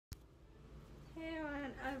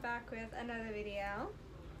I'm back with another video.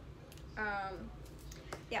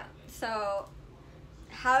 Yeah, so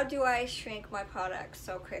how do I shrink my products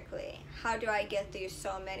so quickly? How do I get through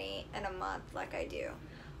so many in a month like I do?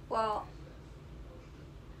 Well,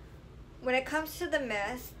 when it comes to the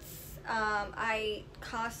mists, I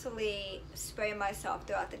constantly spray myself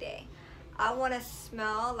throughout the day. I want to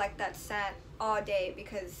smell like that scent all day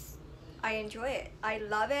because I enjoy it. I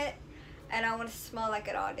love it, and I want to smell like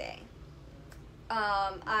it all day.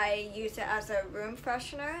 I use it as a room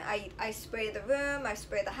freshener. I spray the room, I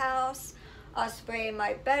spray the house, I'll spray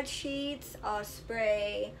my bed sheets, I'll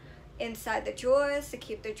spray inside the drawers to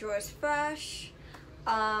keep the drawers fresh.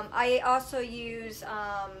 I also use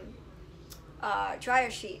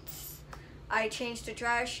dryer sheets. I change the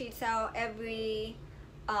dryer sheets out every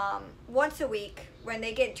once a week. When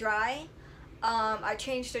they get dry, I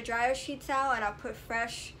change the dryer sheets out and I'll put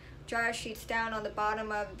fresh dryer sheets down on the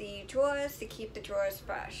bottom of the drawers to keep the drawers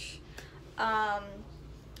fresh.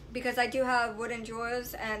 Because I do have wooden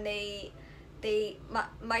drawers, and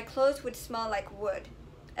my clothes would smell like wood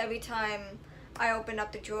every time I opened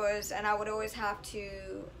up the drawers, and I would always have to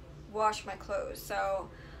wash my clothes. So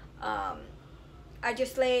I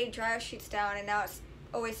just lay dryer sheets down, and now it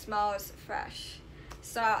always smells fresh.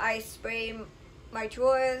 So I spray my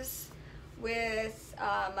drawers with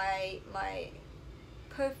my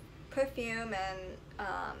perfume, and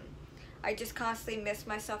I just constantly mist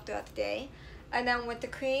myself throughout the day. And then with the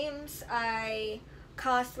creams, I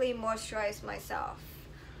constantly moisturize myself.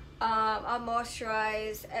 I'll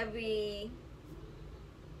moisturize every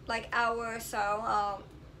hour or so. I'll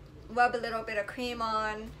rub a little bit of cream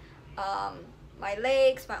on my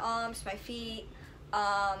legs, my arms, my feet.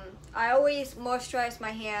 I always moisturize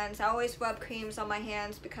my hands. I always rub creams on my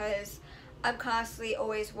hands because I'm constantly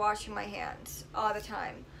always washing my hands all the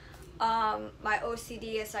time. My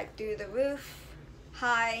OCD is like through the roof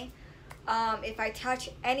high. If I touch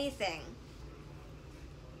anything,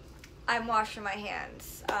 I'm washing my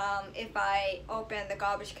hands. If I open the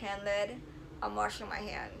garbage can lid, I'm washing my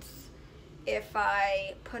hands. If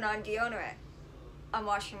I put on deodorant, I'm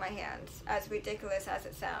washing my hands, as ridiculous as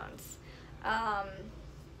it sounds.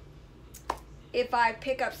 If I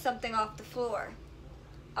pick up something off the floor,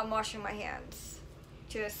 I'm washing my hands.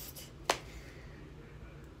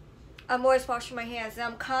 I'm always washing my hands, and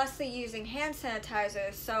I'm constantly using hand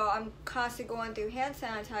sanitizers, so I'm constantly going through hand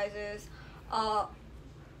sanitizers.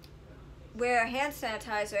 Wear a hand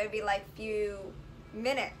sanitizer every few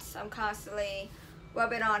minutes. I'm constantly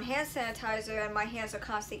rubbing on hand sanitizer, and my hands are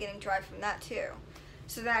constantly getting dry from that too.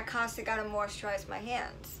 So then I constantly gotta moisturize my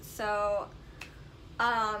hands. So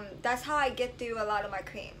that's how I get through a lot of my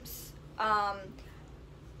creams.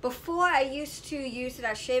 Before, I used to use it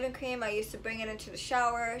as shaving cream. I used to bring it into the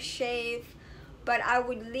shower, shave, but I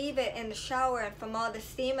would leave it in the shower, and from all the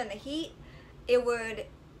steam and the heat, it would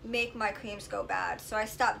make my creams go bad. So I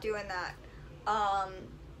stopped doing that.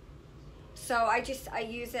 So I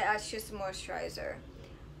use it as just a moisturizer.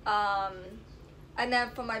 And then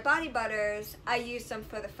for my body butters, I use them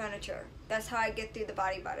for the furniture. That's how I get through the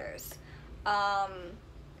body butters.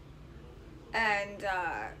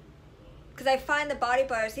 Because I find the body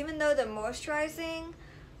butters, even though they're moisturizing,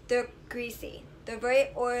 they're greasy. They're very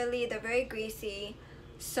oily, they're very greasy.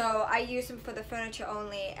 So I use them for the furniture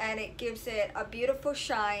only, and it gives it a beautiful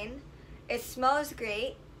shine. It smells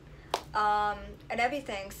great, and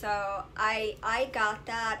everything. So I got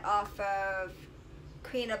that off of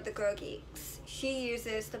Queen of the Girl Geeks. She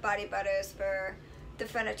uses the body butters for the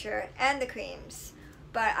furniture and the creams.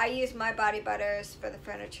 But I use my body butters for the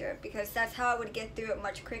furniture because that's how I would get through it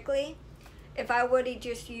much quickly. If I were to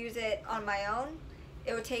just use it on my own,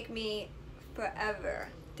 it would take me forever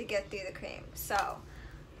to get through the cream. So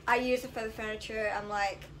I use it for the furniture.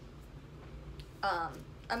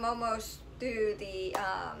 I'm almost through the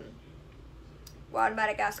Wild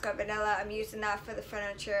Madagascar Vanilla. I'm using that for the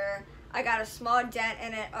furniture. I got a small dent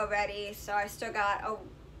in it already, so I still got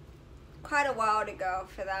quite a while to go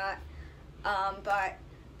for that. But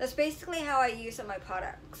that's basically how I use up my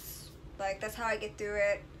products. That's how I get through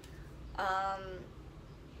it.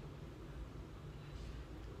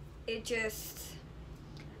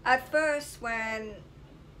 At first, when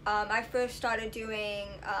I first started doing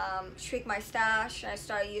Shrink My Stash, and I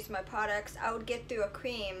started using my products, I would get through a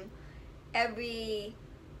cream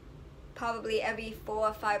probably every 4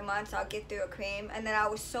 or 5 months. I'll get through a cream, and then I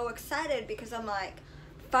was so excited because I'm like,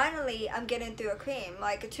 finally I'm getting through a cream.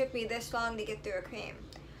 It took me this long to get through a cream.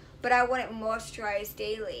 But I wouldn't moisturize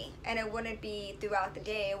daily, and it wouldn't be throughout the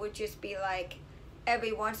day. It would just be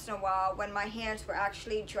every once in a while when my hands were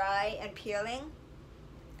actually dry and peeling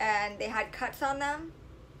and they had cuts on them.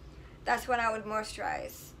 that's when I would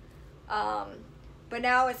moisturize. But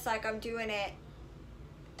now it's like I'm doing it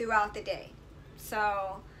throughout the day.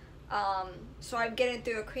 So so I'm getting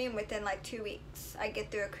through a cream within like 2 weeks. I get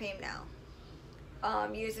through a cream now,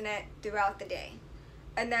 using it throughout the day.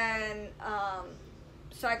 And then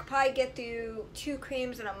so I could probably get through 2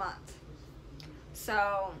 creams in a month.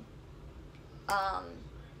 So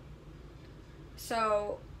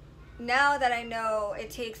so now that I know it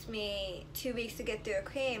takes me 2 weeks to get through a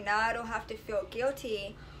cream, now I don't have to feel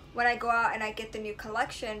guilty when I go out and I get the new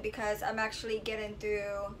collection, because I'm actually getting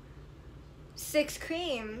through 6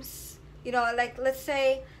 creams. You know, like let's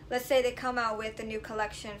say they come out with a new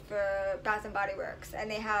collection for Bath and Body Works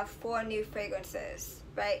and they have 4 new fragrances,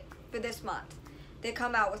 right, for this month. They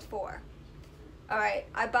come out with 4. All right,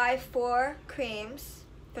 I buy 4 creams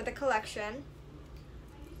for the collection.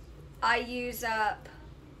 I use up,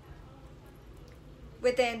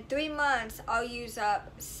 within 3 months, I'll use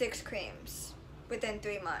up 6 creams within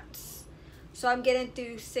 3 months. So I'm getting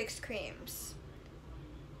through 6 creams.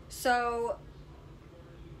 So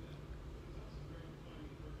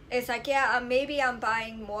it's like, yeah, maybe I'm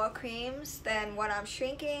buying more creams than what I'm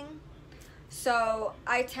shrinking. So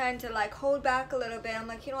I tend to like hold back a little bit. I'm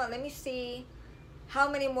like, you know what, let me see how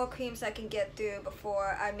many more creams I can get through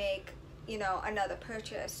before I make, you know, another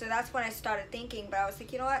purchase. So that's when I started thinking, but I was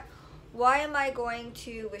like, you know what, why am I going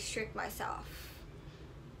to restrict myself?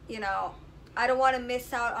 You know, I don't want to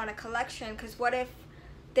miss out on a collection, because what if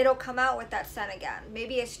they don't come out with that scent again?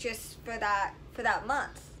 Maybe it's just for that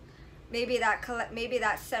month. Maybe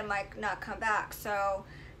that scent might not come back. So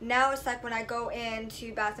now it's like when I go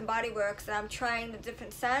into Bath and Body Works and I'm trying the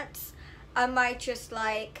different scents, I might just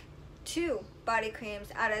like 2 body creams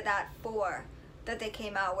out of that 4 that they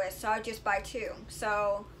came out with. So I'll just buy 2.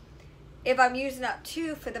 So if I'm using up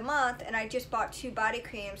 2 for the month and I just bought 2 body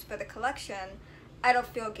creams for the collection, I don't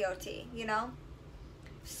feel guilty, you know?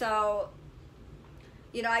 So,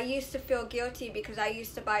 you know, I used to feel guilty because I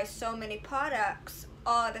used to buy so many products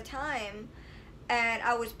all the time and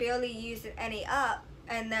I was barely using any up.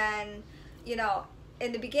 And then, you know,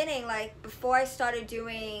 in the beginning, like before I started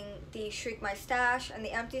doing the Shrink My Stash and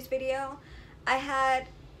the Empties video, I had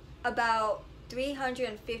about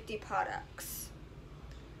 350 products.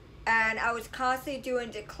 And I was constantly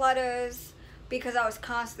doing declutters because I was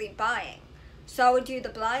constantly buying. So I would do the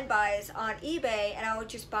blind buys on eBay and I would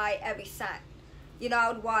just buy every scent. You know,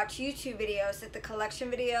 I would watch YouTube videos, like the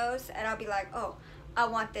collection videos, and I'd be like, oh, I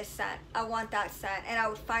want this scent, I want that scent, and I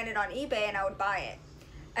would find it on eBay and I would buy it.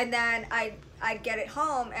 And then I'd get it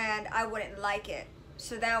home and I wouldn't like it.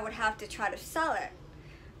 So then I would have to try to sell it.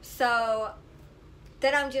 So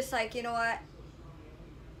then I'm just like, you know what,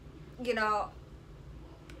 you know,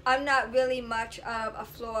 I'm not really much of a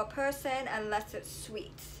floral person unless it's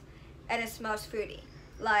sweet and it smells fruity,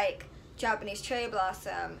 like Japanese cherry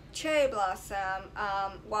blossom,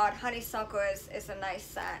 wild honeysuckle is a nice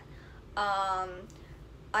scent.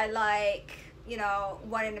 I like, you know,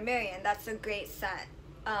 One in a Million, that's a great scent.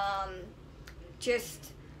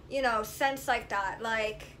 Just, you know, scents like that,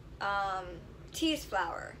 like tease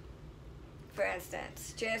flower, for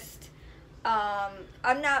instance. Just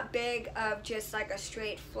I'm not big of just like a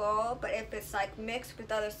straight floral, but if it's like mixed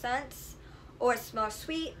with other scents or it smells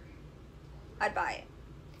sweet, I'd buy it.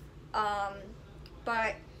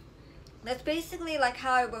 But that's basically like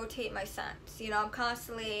how I rotate my scents. You know, I'm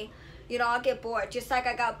constantly, you know, I'll get bored. Just like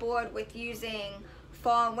I got bored with using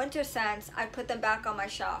fall and winter scents, I put them back on my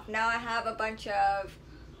shelf. Now I have a bunch of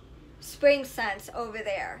spring scents over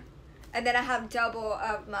there. And then I have double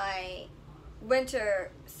of my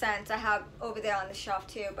winter scents I have over there on the shelf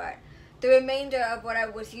too. But the remainder of what I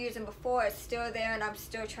was using before is still there and I'm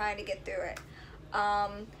still trying to get through it.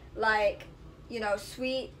 Like, you know,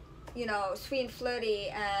 sweet and flirty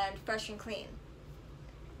and fresh and clean.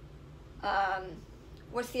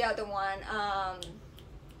 What's the other one?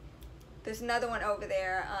 There's another one over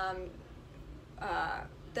there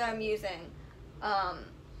that I'm using.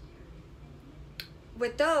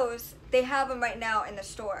 With those, they have them right now in the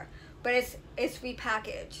store, but it's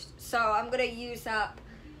repackaged. So I'm gonna use up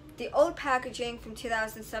the old packaging from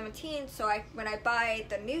 2017. So when I buy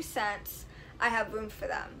the new scents, I have room for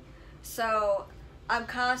them. So I'm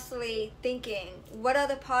constantly thinking, what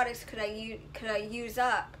other products could I use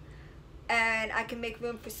up, and I can make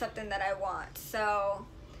room for something that I want. So,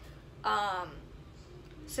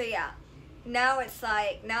 so yeah. Now it's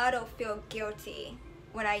like, now I don't feel guilty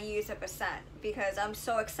when I use up a scent because I'm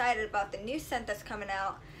so excited about the new scent that's coming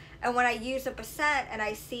out. And when I use up a scent and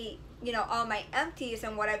I see, you know, all my empties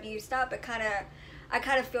and what I've used up, I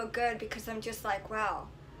kind of feel good because I'm just like, wow,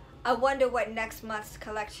 I wonder what next month's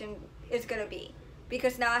collection is gonna be.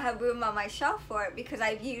 because now I have room on my shelf for it because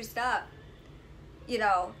I've used up, you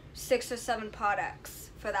know, 6 or 7 products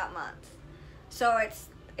for that month. So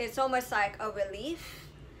it's almost like a relief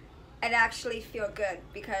and actually feel good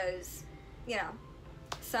because, you know,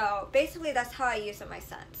 so basically that's how I use up my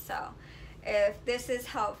scent. So if this is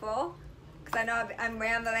helpful, because I know I'm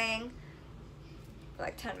rambling for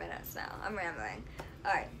like 10 minutes now. I'm rambling.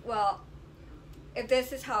 Alright, well, if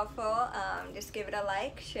this is helpful, just give it a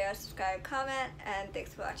like, share, subscribe, comment, and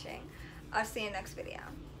thanks for watching. I'll see you in the next video.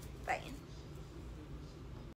 Bye.